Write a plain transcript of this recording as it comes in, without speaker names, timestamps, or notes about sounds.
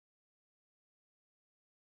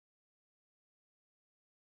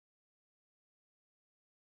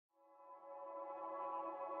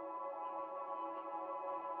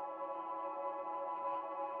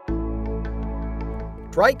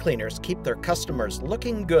Dry cleaners keep their customers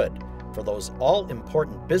looking good for those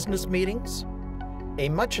all-important business meetings, a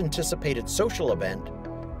much-anticipated social event,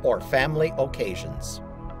 or family occasions.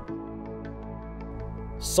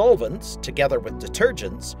 Solvents, together with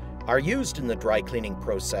detergents, are used in the dry cleaning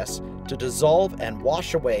process to dissolve and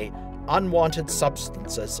wash away unwanted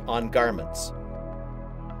substances on garments.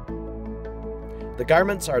 The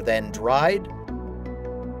garments are then dried,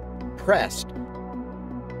 pressed,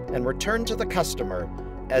 and returned to the customer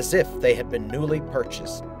as if they had been newly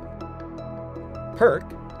purchased.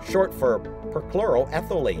 PERC, short for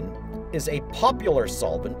perchloroethylene, is a popular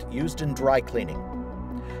solvent used in dry cleaning.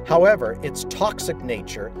 However, its toxic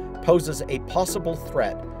nature poses a possible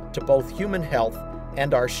threat to both human health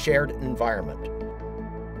and our shared environment.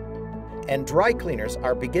 And dry cleaners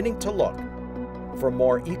are beginning to look for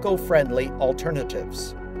more eco-friendly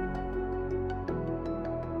alternatives.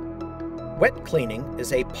 Wet cleaning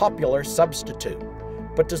is a popular substitute,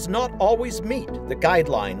 but does not always meet the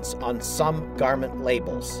guidelines on some garment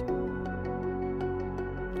labels.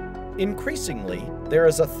 Increasingly, there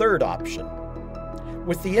is a third option.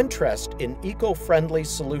 With the interest in eco-friendly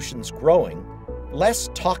solutions growing, less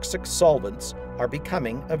toxic solvents are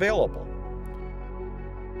becoming available.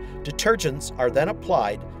 Detergents are then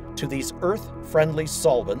applied to these earth-friendly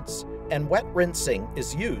solvents, and wet rinsing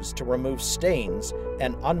is used to remove stains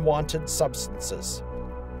and unwanted substances.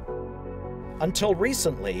 Until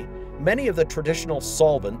recently, many of the traditional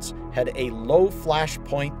solvents had a low flash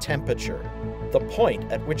point temperature, the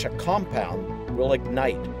point at which a compound will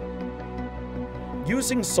ignite.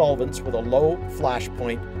 Using solvents with a low flash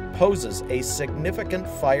point poses a significant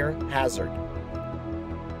fire hazard.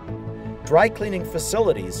 Dry cleaning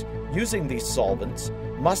facilities using these solvents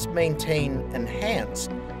must maintain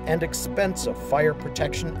enhanced and expensive fire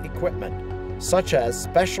protection equipment, such as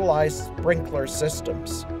specialized sprinkler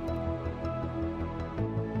systems.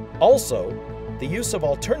 Also, the use of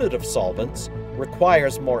alternative solvents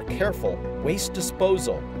requires more careful waste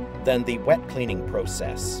disposal than the wet cleaning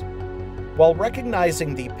process. While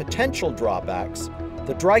recognizing the potential drawbacks,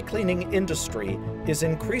 the dry cleaning industry is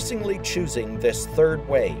increasingly choosing this third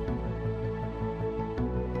way.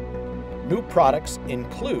 New products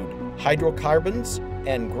include hydrocarbons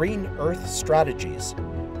and green earth strategies,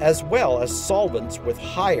 as well as solvents with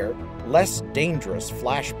higher, less dangerous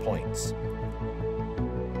flash points.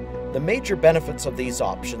 The major benefits of these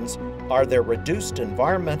options are their reduced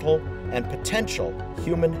environmental and potential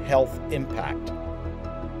human health impact.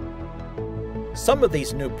 Some of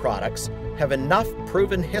these new products have enough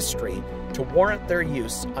proven history to warrant their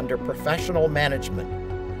use under professional management,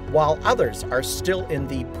 while others are still in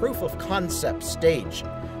the proof of concept stage,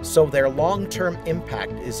 so their long-term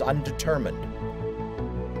impact is undetermined.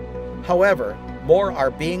 However, more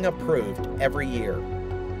are being approved every year.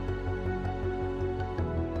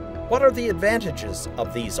 What are the advantages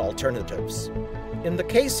of these alternatives? In the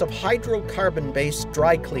case of hydrocarbon-based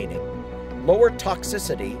dry cleaning, lower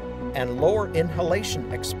toxicity and lower inhalation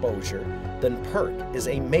exposure than PERC is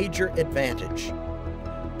a major advantage.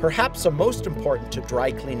 Perhaps the most important to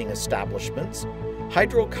dry cleaning establishments,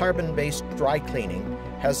 hydrocarbon-based dry cleaning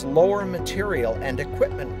has lower material and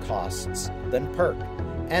equipment costs than PERC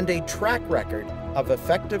and a track record of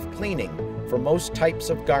effective cleaning for most types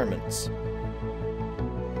of garments.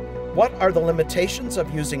 What are the limitations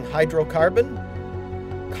of using hydrocarbon?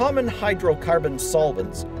 Common hydrocarbon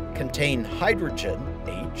solvents contain hydrogen,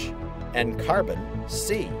 H, and carbon,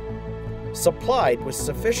 C. Supplied with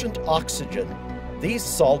sufficient oxygen, these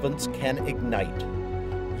solvents can ignite.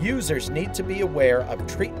 Users need to be aware of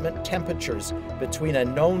treatment temperatures between a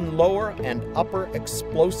known lower and upper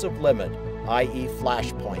explosive limit, i.e.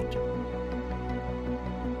 flash point.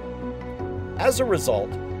 As a result,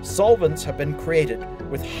 solvents have been created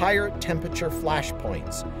with higher temperature flash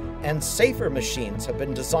points, and safer machines have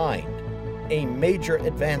been designed, a major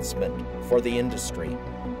advancement for the industry.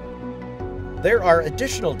 There are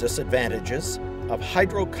additional disadvantages of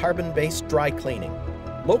hydrocarbon-based dry cleaning.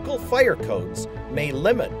 Local fire codes may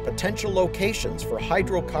limit potential locations for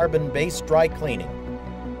hydrocarbon-based dry cleaning.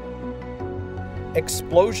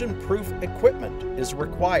 Explosion-proof equipment is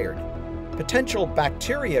required. Potential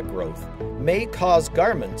bacteria growth may cause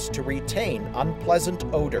garments to retain unpleasant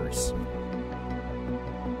odors.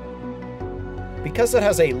 Because it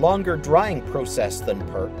has a longer drying process than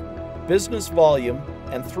PERC, business volume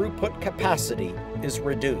and throughput capacity is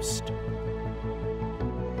reduced.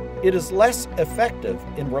 It is less effective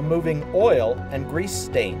in removing oil and grease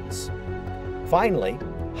stains. Finally,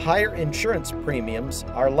 higher insurance premiums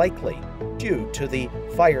are likely due to the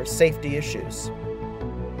fire safety issues.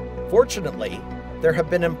 Fortunately, there have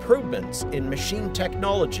been improvements in machine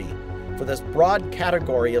technology for this broad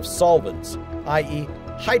category of solvents, i.e.,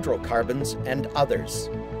 hydrocarbons and others.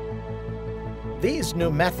 These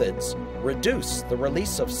new methods reduce the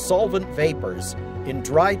release of solvent vapors in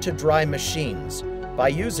dry-to-dry machines by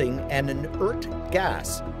using an inert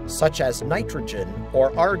gas such as nitrogen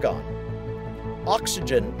or argon.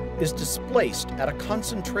 Oxygen is displaced at a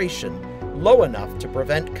concentration low enough to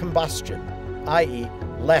prevent combustion, i.e.,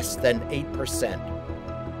 less than 8%.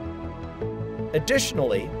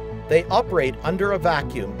 Additionally, they operate under a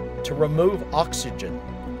vacuum to remove oxygen,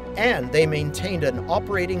 and they maintain an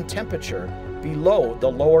operating temperature below the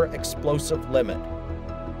lower explosive limit.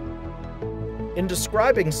 In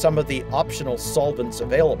describing some of the optional solvents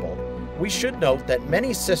available, we should note that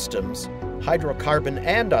many systems, hydrocarbon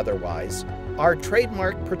and otherwise, are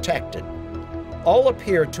trademark protected. All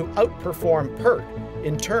appear to outperform PERT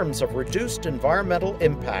in terms of reduced environmental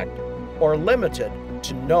impact or limited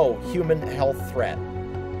to no human health threat.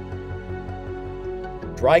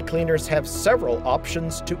 Dry cleaners have several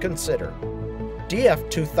options to consider.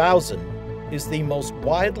 DF2000 is the most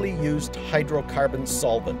widely used hydrocarbon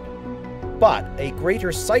solvent, but a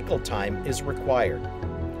greater cycle time is required.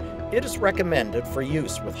 It is recommended for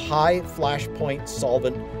use with high flashpoint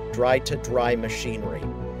solvent dry-to-dry machinery.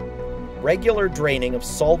 Regular draining of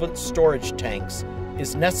solvent storage tanks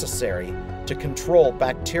is necessary to control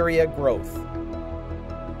bacteria growth.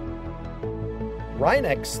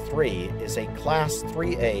 Rhinex 3 is a Class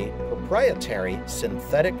 3A proprietary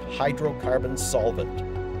synthetic hydrocarbon solvent.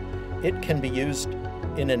 It can be used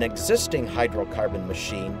in an existing hydrocarbon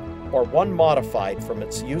machine or one modified from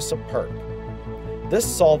its use of PERT. This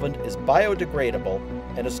solvent is biodegradable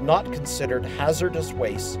and is not considered hazardous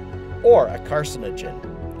waste or a carcinogen.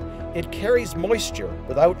 It carries moisture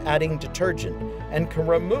without adding detergent and can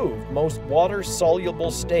remove most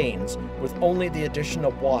water-soluble stains with only the addition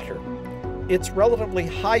of water. Its relatively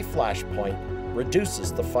high flash point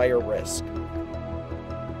reduces the fire risk.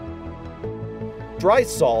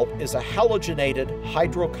 DrySolve is a halogenated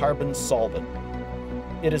hydrocarbon solvent.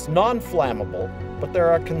 It is non-flammable, but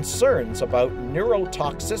there are concerns about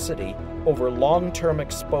neurotoxicity over long-term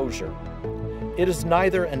exposure. It is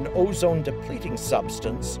neither an ozone-depleting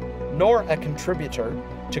substance nor a contributor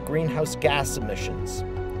to greenhouse gas emissions.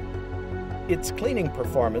 Its cleaning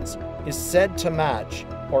performance is said to match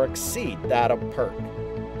or exceed that of PERT.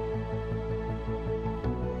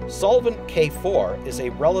 Solvent K4 is a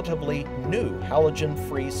relatively new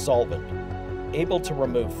halogen-free solvent, able to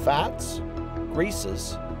remove fats,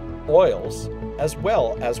 greases, oils, as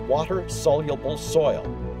well as water-soluble soil.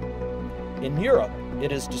 In Europe,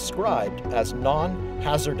 it is described as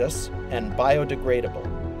non-hazardous and biodegradable.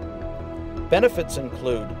 Benefits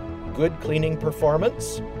include good cleaning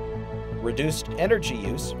performance, reduced energy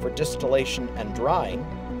use for distillation and drying,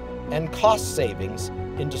 and cost savings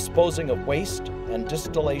in disposing of waste and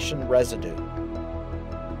distillation residue.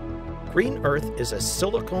 Green Earth is a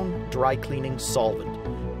silicone dry cleaning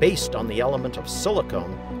solvent based on the element of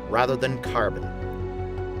silicone rather than carbon.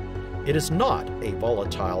 It is not a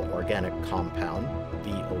volatile organic compound,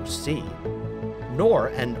 VOC, nor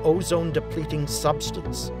an ozone-depleting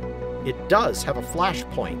substance. It does have a flash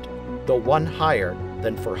point, though one higher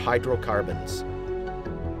than for hydrocarbons.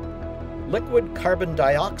 Liquid carbon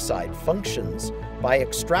dioxide functions by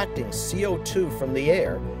extracting CO2 from the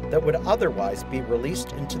air that would otherwise be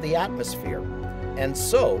released into the atmosphere, and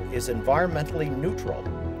so is environmentally neutral.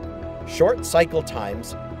 Short cycle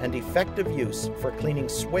times and effective use for cleaning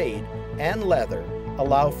suede and leather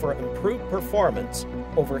allow for improved performance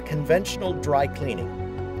over conventional dry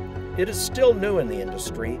cleaning. It is still new in the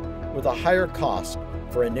industry, with a higher cost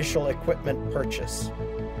for initial equipment purchase.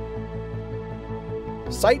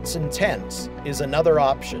 Sites and tents is another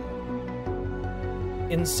option.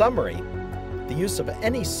 In summary, the use of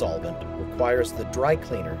any solvent requires the dry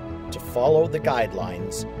cleaner to follow the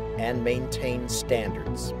guidelines and maintain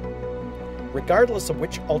standards. Regardless of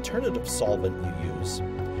which alternative solvent you use,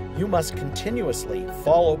 you must continuously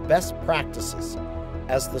follow best practices,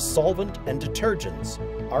 as the solvent and detergents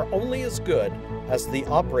are only as good as the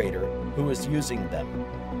operator who is using them.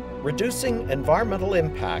 Reducing environmental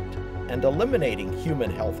impact and eliminating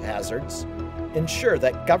human health hazards ensure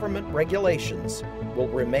that government regulations will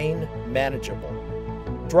remain manageable.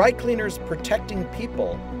 Dry cleaners protecting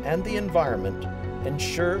people and the environment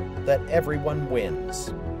ensure that everyone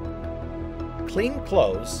wins. Clean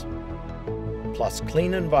clothes plus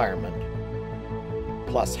clean environment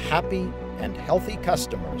plus happy and healthy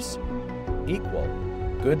customers equal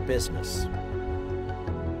good business.